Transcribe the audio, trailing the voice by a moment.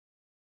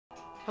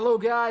Hello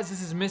guys,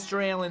 this is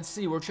Mr. Alan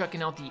C. We're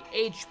checking out the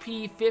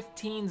HP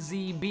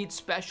 15Z Beat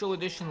Special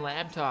Edition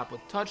laptop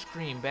with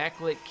touchscreen,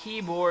 backlit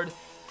keyboard,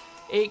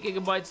 8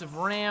 GB of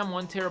RAM,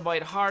 1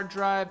 TB hard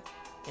drive,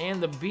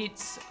 and the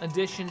Beats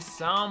Edition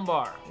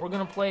soundbar. We're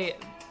gonna play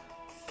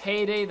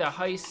Payday the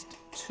Heist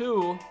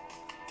 2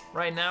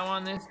 right now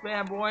on this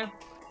bad boy.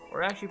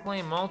 We're actually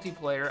playing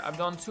multiplayer. I've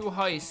done 2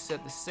 heists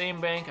at the same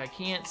bank. I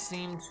can't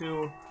seem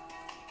to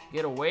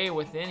get away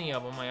with any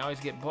of them. I always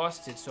get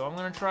busted, so I'm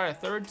gonna try a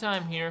 3rd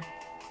time here.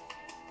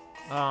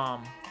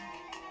 I'm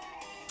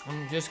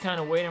just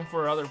kind of waiting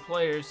for other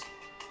players.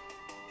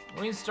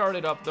 We can start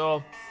it up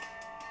though.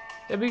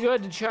 It'd be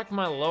good to check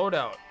my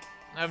loadout.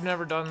 I've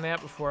never done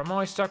that before. I'm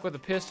always stuck with a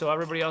pistol.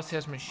 Everybody else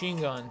has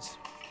machine guns.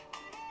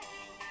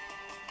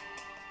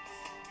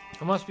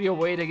 There must be a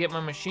way to get my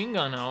machine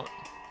gun out,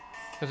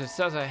 because it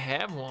says I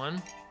have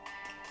one.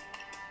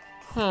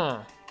 Huh.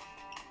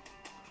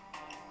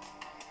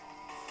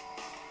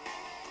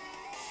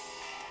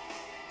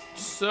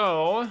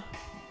 So,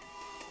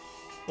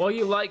 while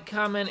you like,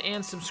 comment,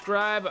 and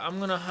subscribe,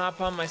 I'm gonna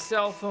hop on my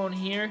cell phone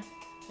here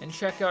and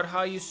check out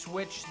how you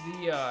switch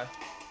the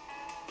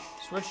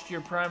switch to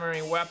your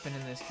primary weapon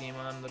in this game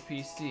on the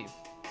PC.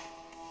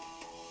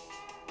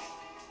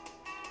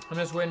 I'm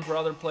just waiting for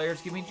other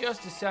players. Give me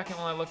just a second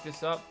while I look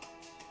this up.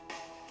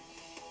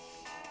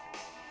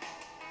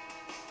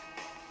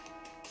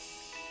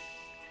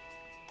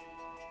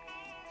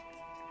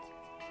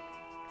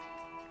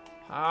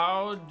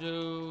 How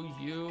do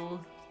you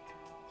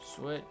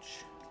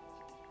switch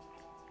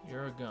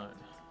your gun?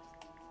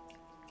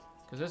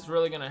 Because this is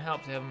really going to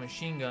help to have a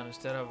machine gun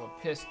instead of a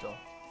pistol.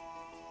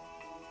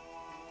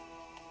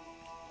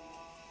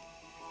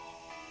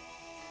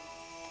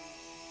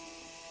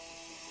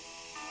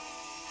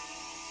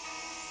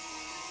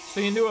 So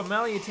you can do a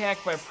melee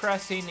attack by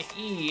pressing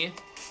E.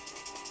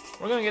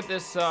 We're going to get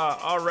this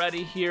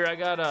already here. I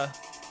got a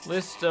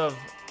list of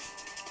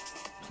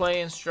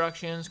play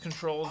instructions,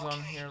 controls on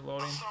here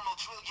loading. The thermal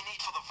drill you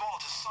need for the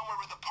vault is somewhere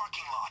in the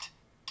parking lot.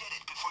 Get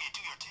it before you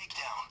do your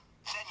takedown.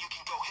 Then you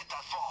can go hit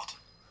that vault.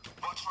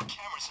 Watch for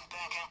cameras and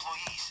bank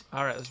employees.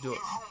 Alright, let's do it.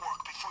 Your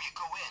homework before you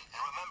go in.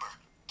 And remember,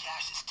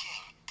 cash is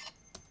king.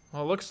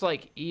 Well, it looks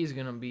like E is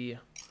gonna be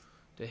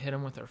to hit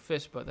him with our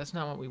fist, but that's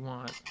not what we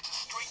want. It's a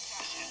straight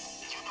cash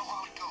in. You know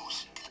how it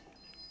goes.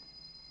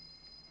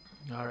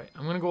 Alright,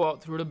 I'm gonna go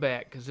out through the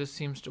back because this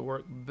seems to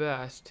work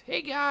best.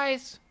 Hey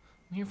guys!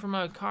 I'm here for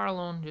my car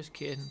loan, just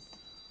kidding.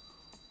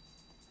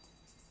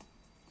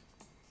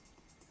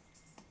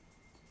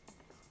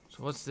 So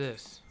what's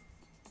this?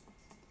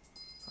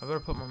 I better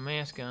put my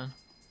mask on.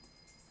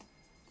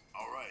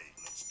 Alright,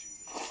 let's do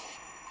this.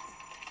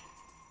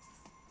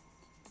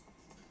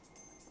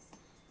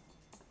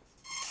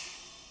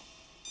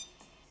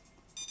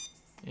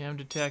 Yeah, I'm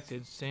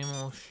detected. Same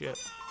old shit.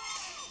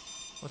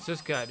 What's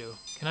this guy do?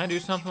 Can I do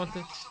something with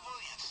this?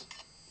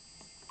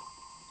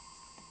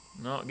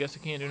 No, I guess I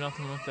can't do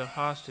nothing with the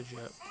hostage yet.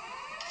 And yeah,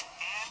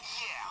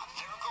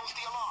 there goes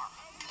the alarm.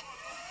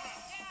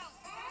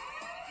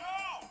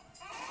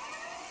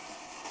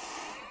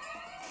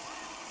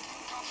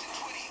 Cops in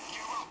 20,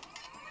 you're up.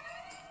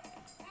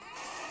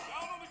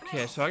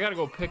 Okay, so I gotta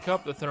go pick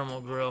up the thermal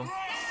drill.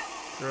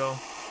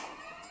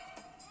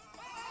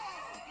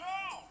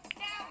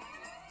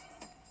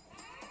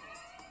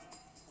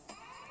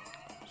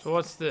 So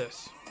what's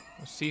this?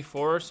 A C4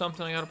 or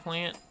something I gotta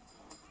plant?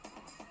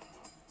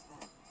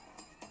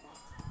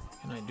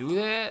 Can I do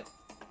that?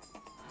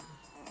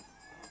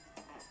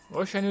 I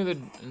wish I knew the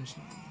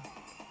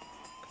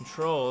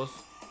controls.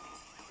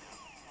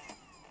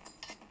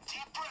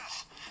 Deep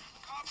breath.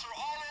 Cops are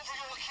all over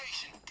your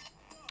location.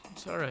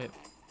 It's alright.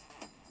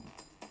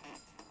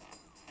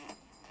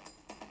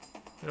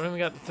 We don't even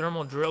got the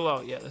thermal drill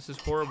out yet. This is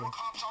horrible.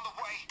 Cops on the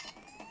way.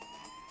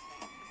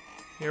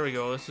 Here we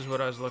go. This is what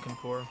I was looking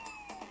for.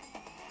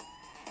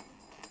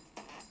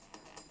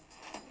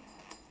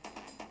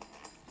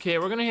 Okay,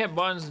 we're gonna hit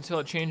buttons until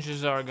it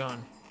changes our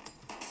gun.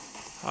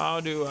 How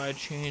do I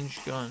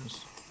change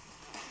guns?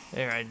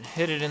 There, I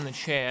hit it in the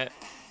chat.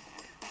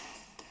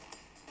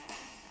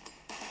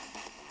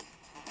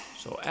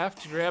 So F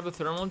to grab the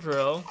thermal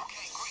drill. Okay,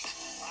 great.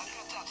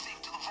 I've got that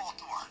safe to the vault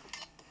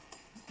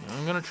door.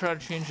 I'm gonna try to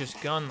change this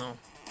gun though.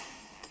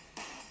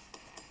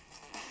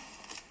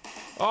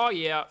 Oh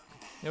yeah,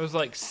 it was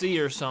like C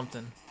or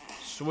something.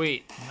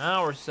 Sweet,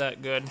 now we're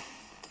set good.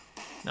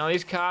 Now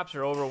these cops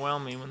are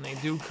overwhelming when they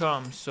do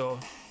come, so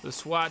the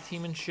SWAT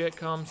team and shit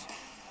comes.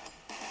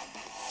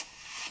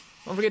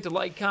 Don't forget to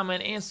like,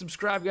 comment, and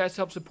subscribe, guys.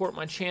 Help support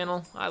my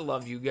channel. I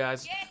love you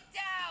guys. Get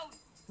down!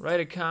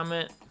 Write a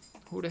comment.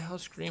 Who the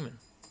hell's screaming?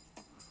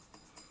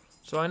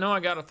 So I know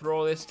I gotta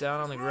throw this down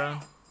on the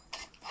ground.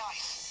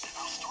 Nice.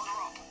 I'll start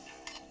her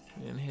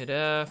up. And hit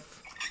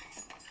F.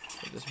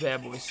 Get this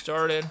bad boy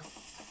started. Here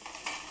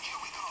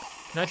we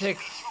go. Can I take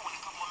Through in a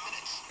couple of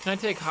minutes. Can I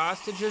take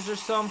hostages or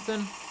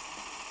something?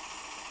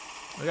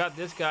 I got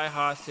this guy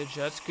hostage.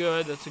 That's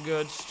good. That's a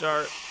good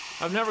start.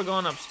 I've never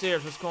gone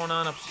upstairs. What's going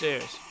on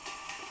upstairs?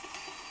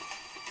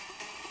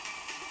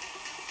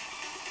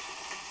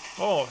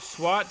 Oh,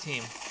 SWAT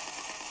team.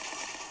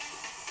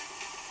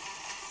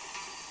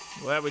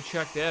 Glad we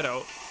checked that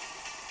out.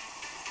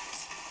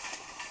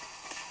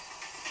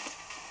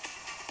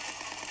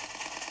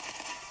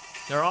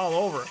 They're all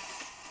over.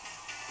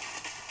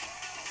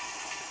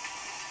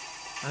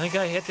 I think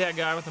I hit that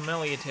guy with a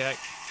melee attack.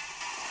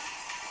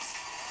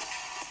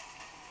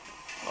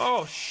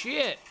 Oh,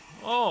 shit.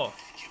 Oh.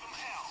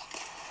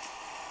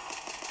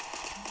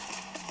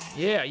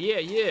 Yeah.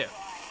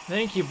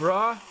 Thank you,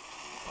 brah.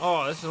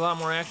 Oh, this is a lot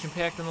more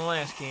action-packed than the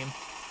last game.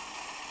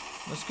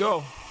 Let's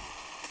go.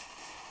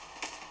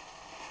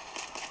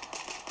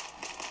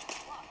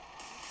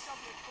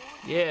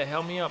 Yeah,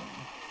 help me up.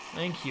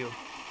 Thank you.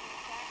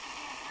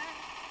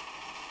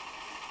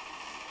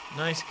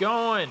 Nice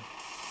going.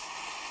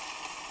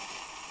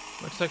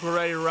 Looks like we're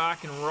ready to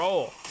rock and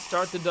roll.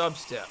 Start the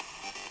dubstep.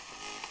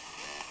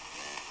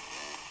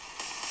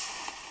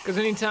 Because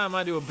anytime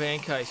I do a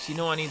bank heist, you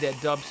know I need that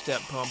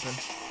dubstep pumping.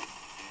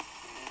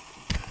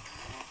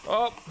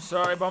 Oh,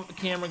 sorry, bumped the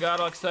camera, got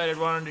all excited,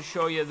 wanted to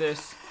show you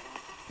this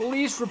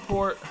police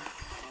report.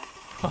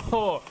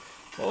 Oh,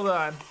 hold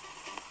on.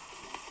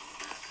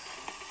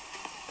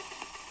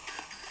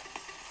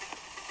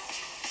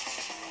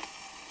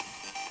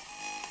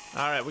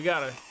 Alright, we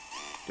gotta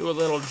do a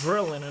little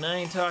drilling, and I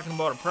ain't talking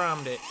about a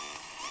prom date.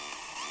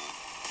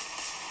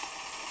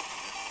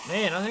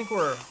 Man, I think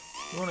we're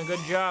doing a good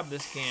job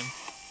this game.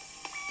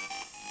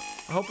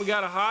 I hope we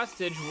got a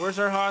hostage. Where's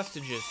our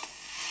hostages?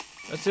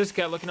 What's this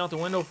guy looking out the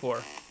window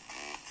for?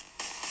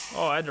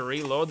 Oh, I had to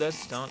reload. That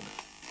stunk.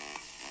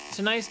 It's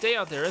a nice day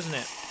out there, isn't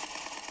it?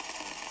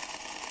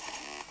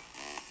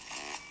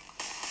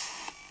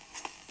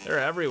 They're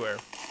everywhere.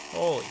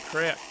 Holy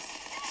crap.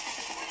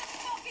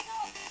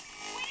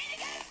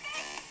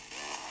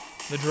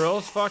 The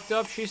drill's fucked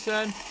up, she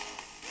said.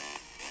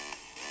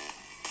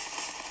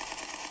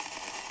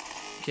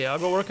 Okay, I'll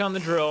go work on the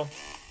drill.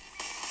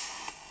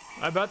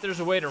 I bet there's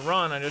a way to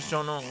run, I just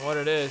don't know what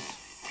it is.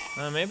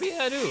 Maybe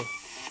I do.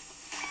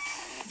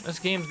 This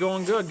game's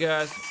going good,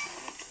 guys.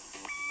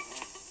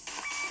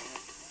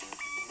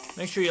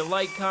 Make sure you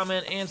like,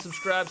 comment, and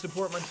subscribe.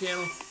 Support my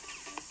channel.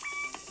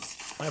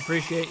 I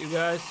appreciate you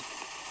guys.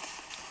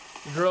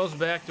 The drill's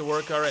back to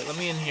work. Alright, let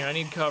me in here. I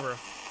need cover.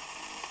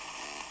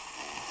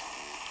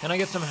 Can I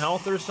get some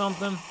health or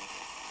something?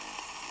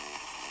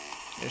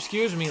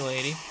 Excuse me,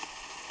 lady.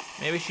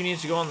 Maybe she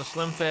needs to go on the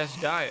slim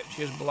fast diet.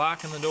 She is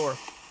blocking the door.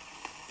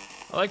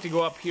 I like to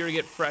go up here to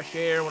get fresh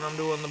air when I'm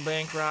doing the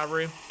bank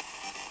robbery.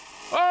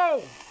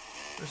 Oh!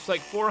 There's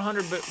like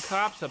 400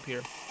 cops up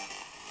here.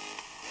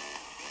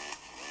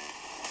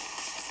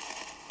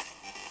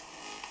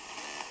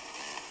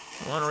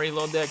 I want to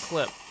reload that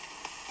clip.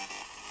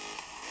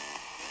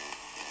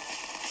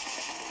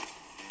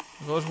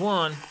 There goes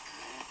one.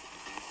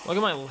 Look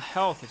at my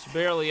health, it's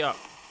barely up.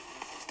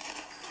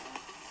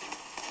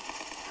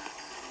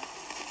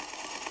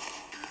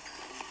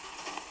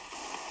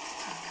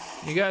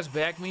 You guys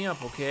back me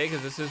up, okay?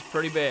 Because this is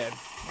pretty bad.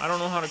 I don't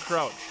know how to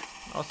crouch.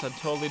 Else I'd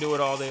totally do it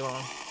all day long.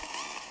 Alright,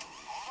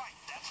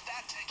 that's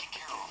that taken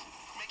care of.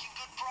 We're making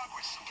good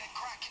progress, so get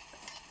cracking.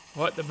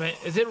 What, the bank?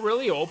 Is it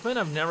really open?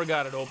 I've never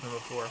got it open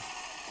before.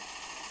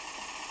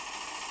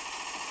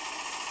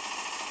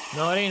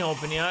 No, it ain't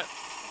open yet.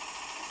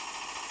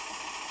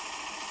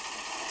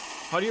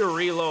 How do you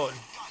reload?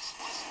 Guys,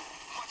 listen.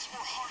 Much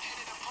more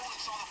hard-headed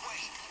opponents on the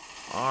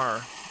way.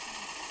 R.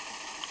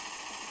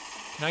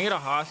 Can I get a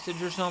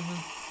hostage or something?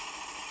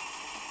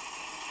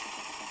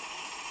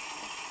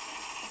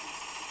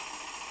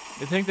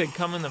 You'd think they'd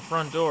come in the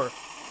front door.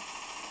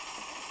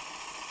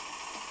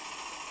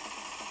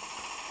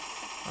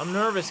 I'm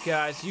nervous,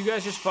 guys. You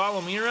guys just follow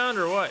me around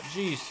or what?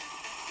 Jeez.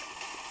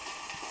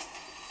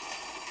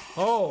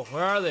 Oh,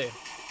 where are they?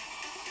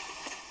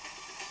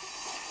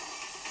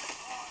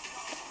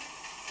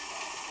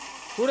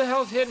 Who the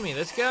hell's hitting me?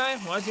 This guy?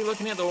 Why is he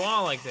looking at the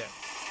wall like that?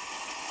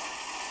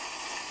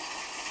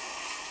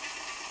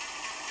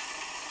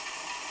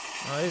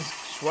 Oh, his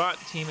SWAT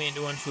team ain't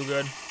doing too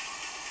good.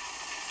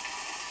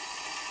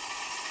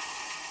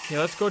 Okay,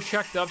 let's go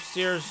check the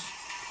upstairs,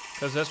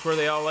 because that's where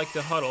they all like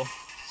to huddle.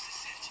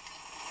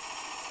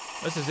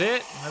 This is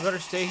it? I better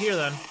stay here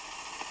then.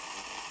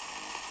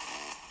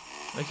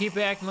 They keep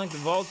acting like the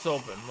vault's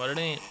open, but it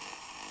ain't.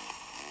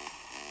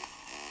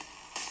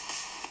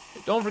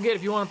 Don't forget,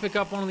 if you want to pick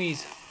up one of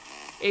these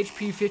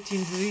HP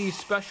 15Z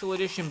Special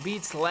Edition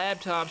Beats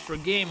laptops for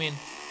gaming,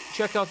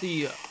 check out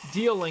the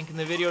deal link in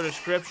the video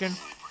description.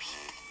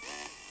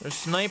 There's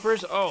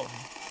snipers. Oh.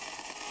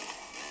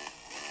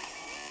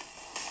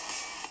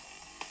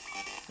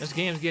 This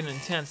game's getting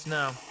intense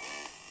now.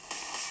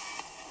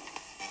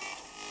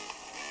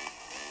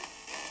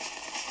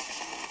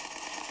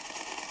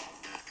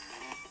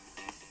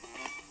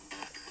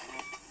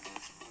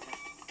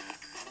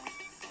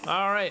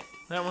 Alright,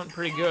 that went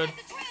pretty good.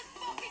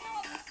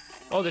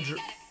 Oh, the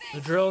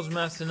drill's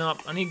messing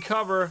up. I need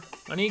cover.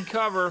 I need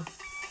cover.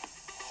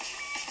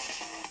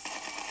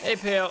 Hey,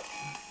 pal.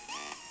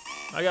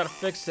 I gotta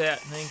fix that.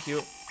 Thank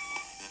you.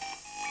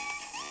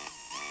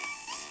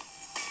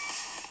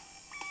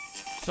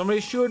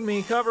 Somebody's shooting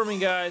me. Cover me,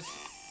 guys.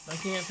 I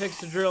can't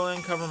fix the drill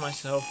and cover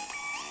myself.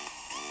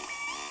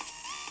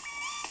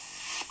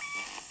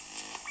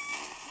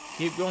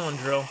 Keep going,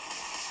 drill.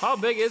 How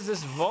big is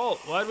this vault?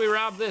 Why'd we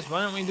rob this?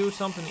 Why don't we do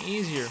something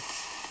easier?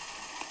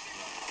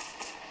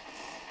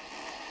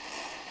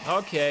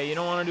 Okay, you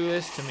don't want to do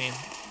this to me.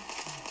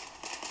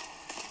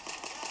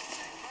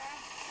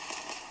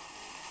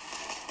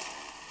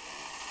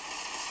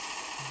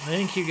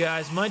 Thank you,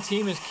 guys. My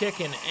team is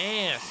kicking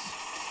ass.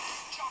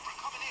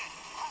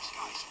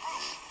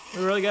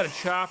 We really got a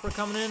chopper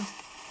coming in?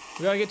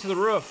 We gotta get to the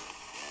roof.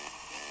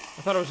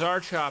 I thought it was our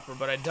chopper,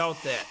 but I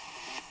doubt that.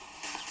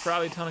 There's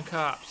probably a ton of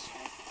cops.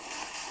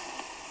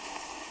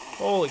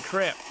 Holy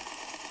crap.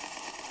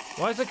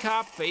 Why is the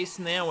cop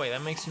facing that way?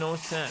 That makes no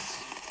sense.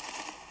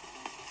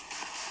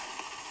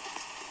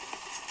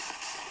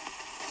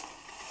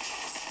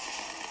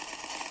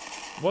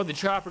 What, the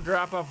chopper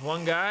drop off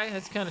one guy?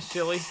 That's kind of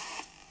silly.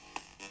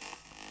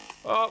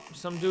 Oh,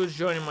 some dude's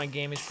joining my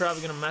game. He's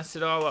probably gonna mess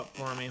it all up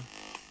for me.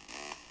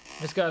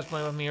 This guy was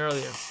playing with me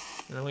earlier,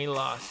 and then we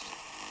lost.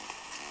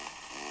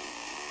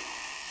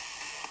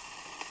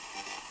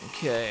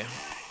 Okay.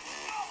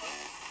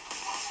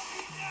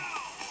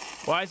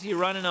 Why is he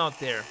running out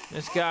there?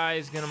 This guy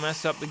is gonna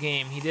mess up the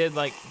game. He did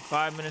like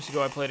 5 minutes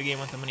ago. I played a game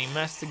with him, and he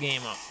messed the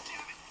game up.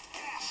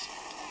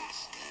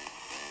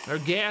 They're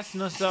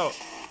gassing us out.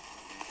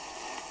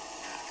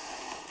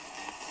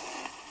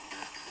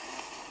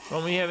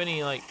 Don't we have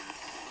any, like,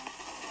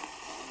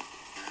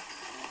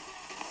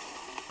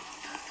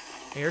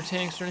 air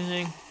tanks or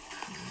anything?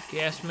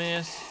 Gas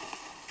mask?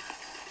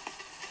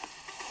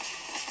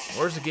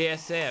 Where's the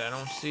gas at? I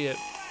don't see it.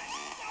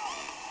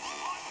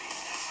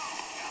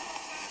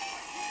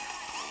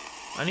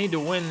 I need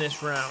to win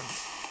this round.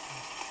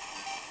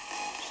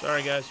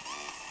 Sorry, guys.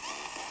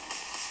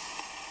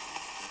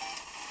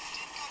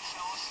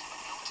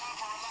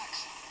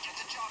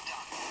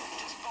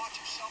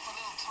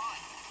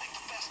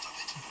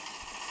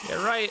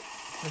 Yeah, right.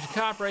 There's a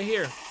cop right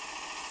here.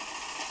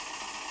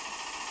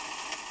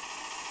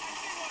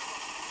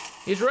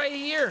 He's right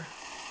here.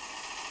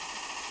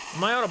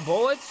 Am I out of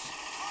bullets?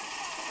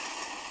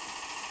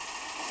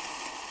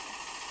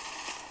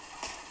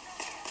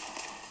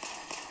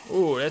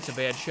 Ooh, that's a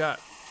bad shot.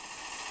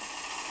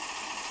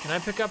 Can I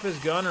pick up his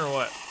gun or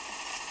what?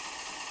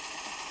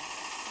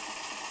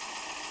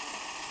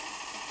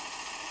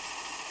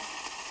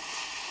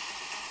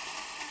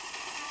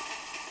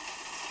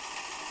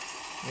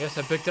 I guess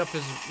I picked up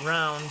his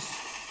rounds.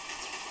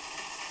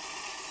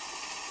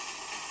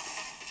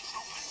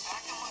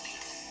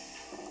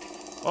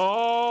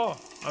 Oh,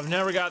 I've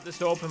never got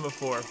this open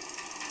before.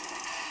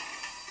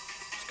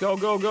 Let's go,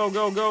 go, go,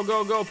 go, go,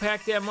 go, go.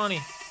 Pack that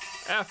money.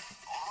 F.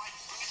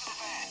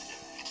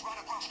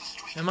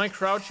 Am I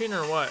crouching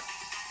or what?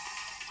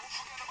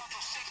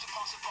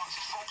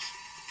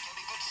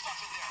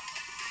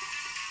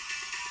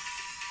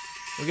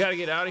 We gotta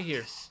get out of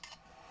here.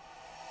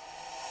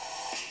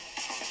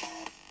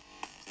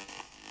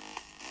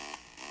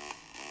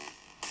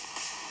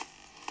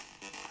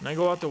 Can I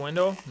go out the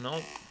window?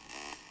 Nope.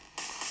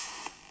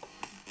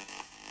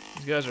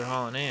 These guys are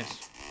hauling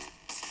ass.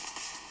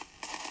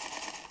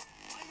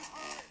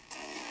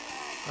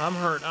 I'm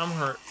hurt, I'm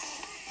hurt.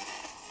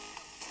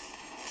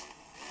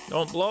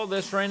 Don't blow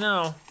this right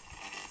now.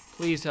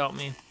 Please help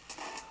me.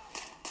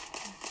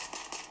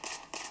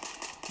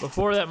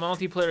 Before that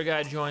multiplayer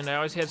guy joined, I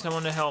always had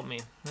someone to help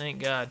me.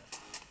 Thank God.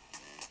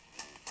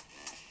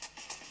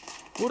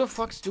 Who the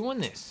fuck's doing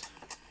this?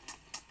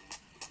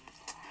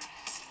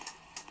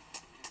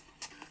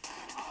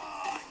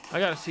 I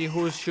gotta see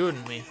who's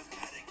shooting me.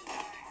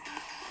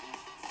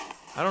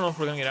 I don't know if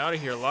we're gonna get out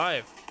of here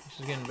alive. This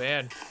is getting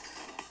bad.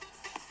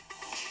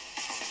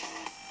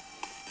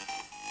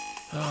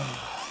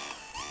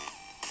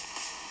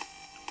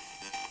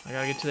 I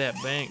gotta get to that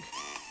bank.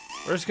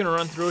 We're just gonna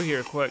run through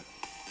here quick.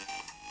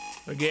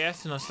 They're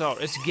gassing us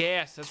out. It's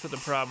gas. That's what the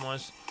problem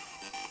was.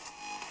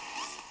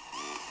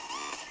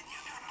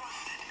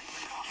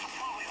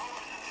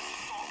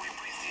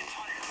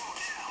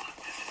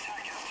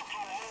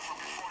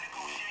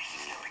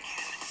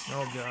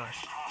 Oh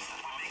gosh.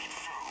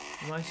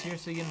 Am I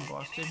seriously getting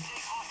busted?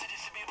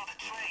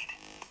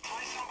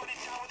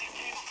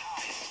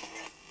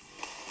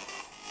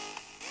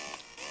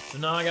 So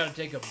now I gotta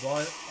take a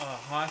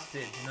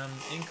hostage, and I'm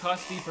in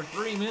custody for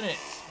 3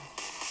 minutes.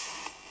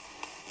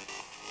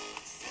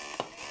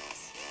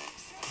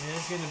 Man,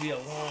 it's gonna be a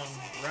long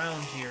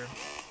round here.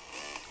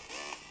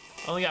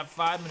 I only got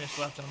 5 minutes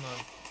left on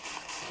the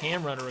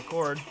camera to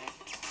record.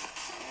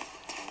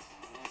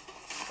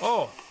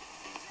 Oh!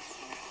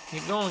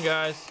 Keep going,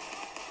 guys.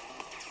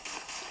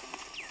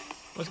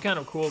 What's kind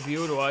of a cool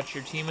view to watch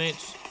your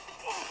teammates.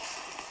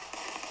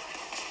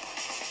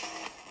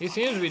 He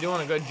seems to be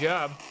doing a good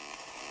job.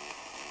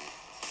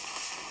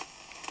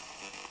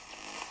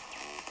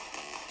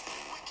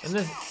 And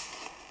then,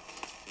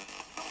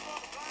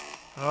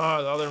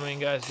 oh, the other main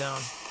guy's down.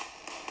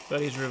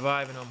 But he's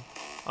reviving him.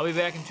 I'll be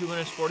back in 2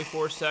 minutes,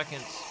 44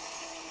 seconds.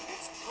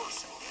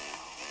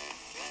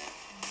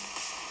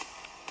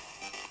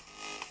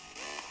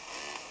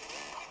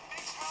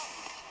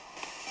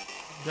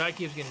 Guy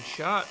keeps getting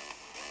shot.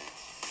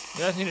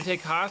 You guys need to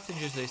take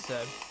hostages, they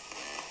said.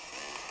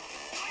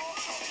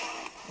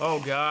 Oh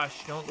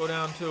gosh, don't go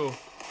down too.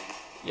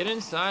 Get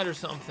inside or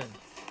something.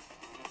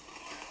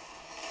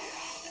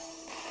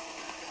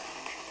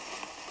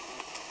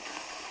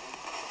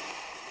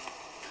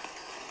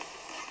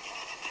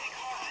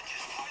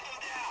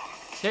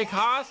 Take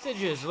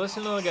hostages.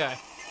 Listen to the guy.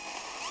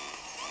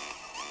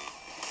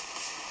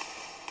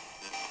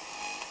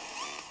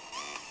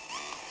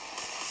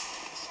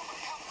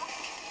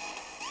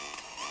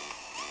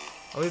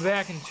 I'll be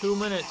back in 2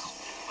 minutes.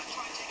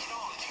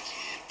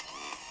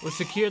 We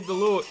secured the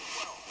loot.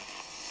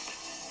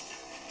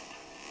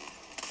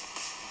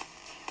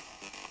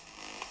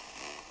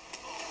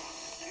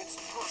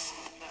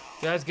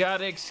 You guys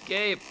gotta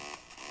escape.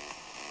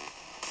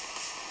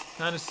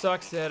 Kinda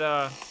sucks that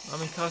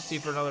I'm in custody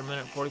for another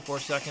minute, 44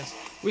 seconds.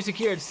 We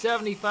secured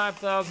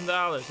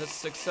 $75,000. That's a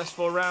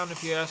successful round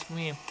if you ask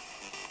me.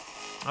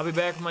 I'll be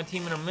back with my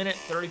team in a minute,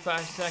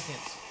 35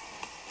 seconds.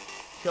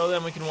 Till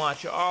then we can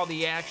watch all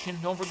the action.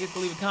 Don't forget to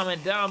leave a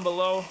comment down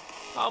below.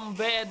 How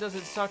bad does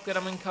it suck that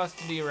I'm in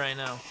custody right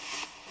now?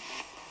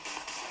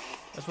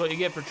 That's what you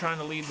get for trying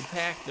to lead the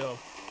pack though.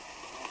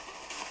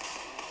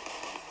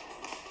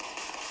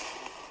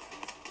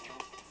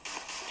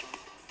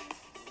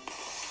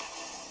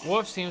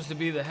 Wolf seems to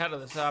be the head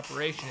of this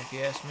operation, if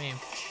you ask me.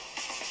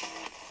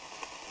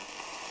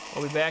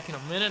 I'll be back in a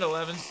minute,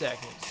 11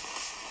 seconds.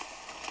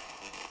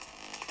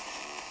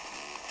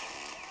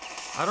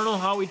 I don't know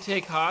how we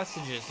take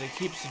hostages. They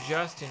keep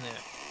suggesting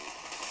that.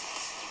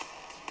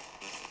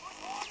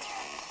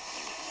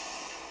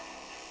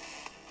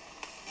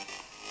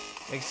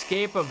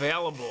 Escape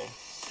available.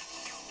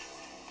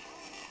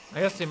 I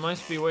guess they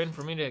must be waiting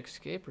for me to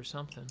escape or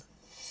something.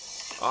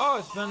 Oh,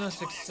 it's been a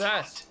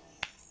success.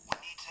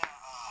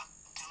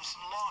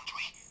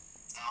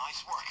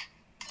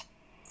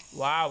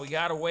 Wow, we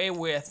got away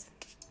with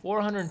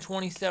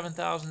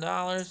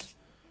 $427,000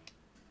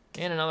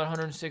 and another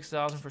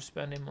 $106,000 for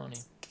spending money.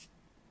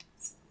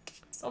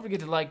 Don't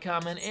forget to like,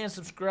 comment, and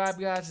subscribe,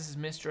 guys. This is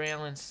Mr.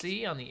 Alan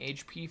C. on the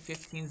HP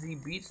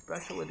 15Z Beat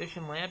Special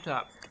Edition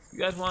laptop. If you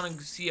guys want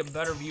to see a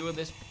better view of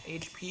this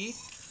HP,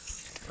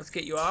 let's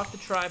get you off the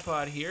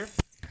tripod here.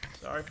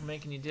 Sorry for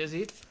making you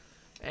dizzy.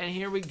 And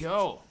here we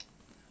go.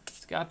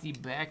 It's got the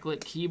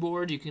backlit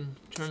keyboard. You can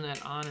turn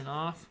that on and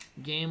off.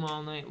 Game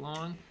all night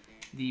long.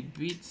 The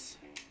Beats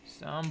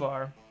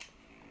soundbar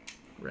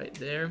right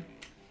there.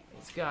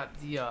 It's got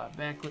the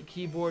backlit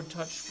keyboard,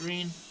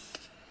 touchscreen.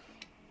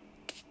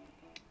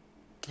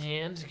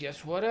 And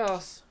guess what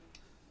else?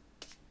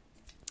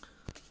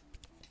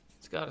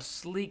 It's got a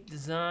sleek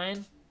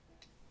design.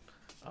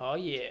 Oh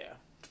yeah.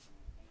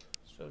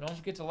 So don't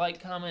forget to like,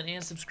 comment,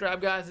 and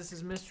subscribe, guys. This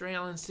is Mr.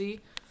 Alan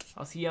C.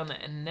 I'll see you on the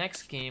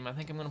next game. I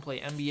think I'm going to play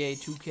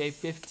NBA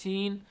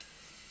 2K15.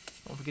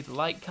 Don't forget to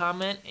like,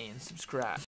 comment, and subscribe.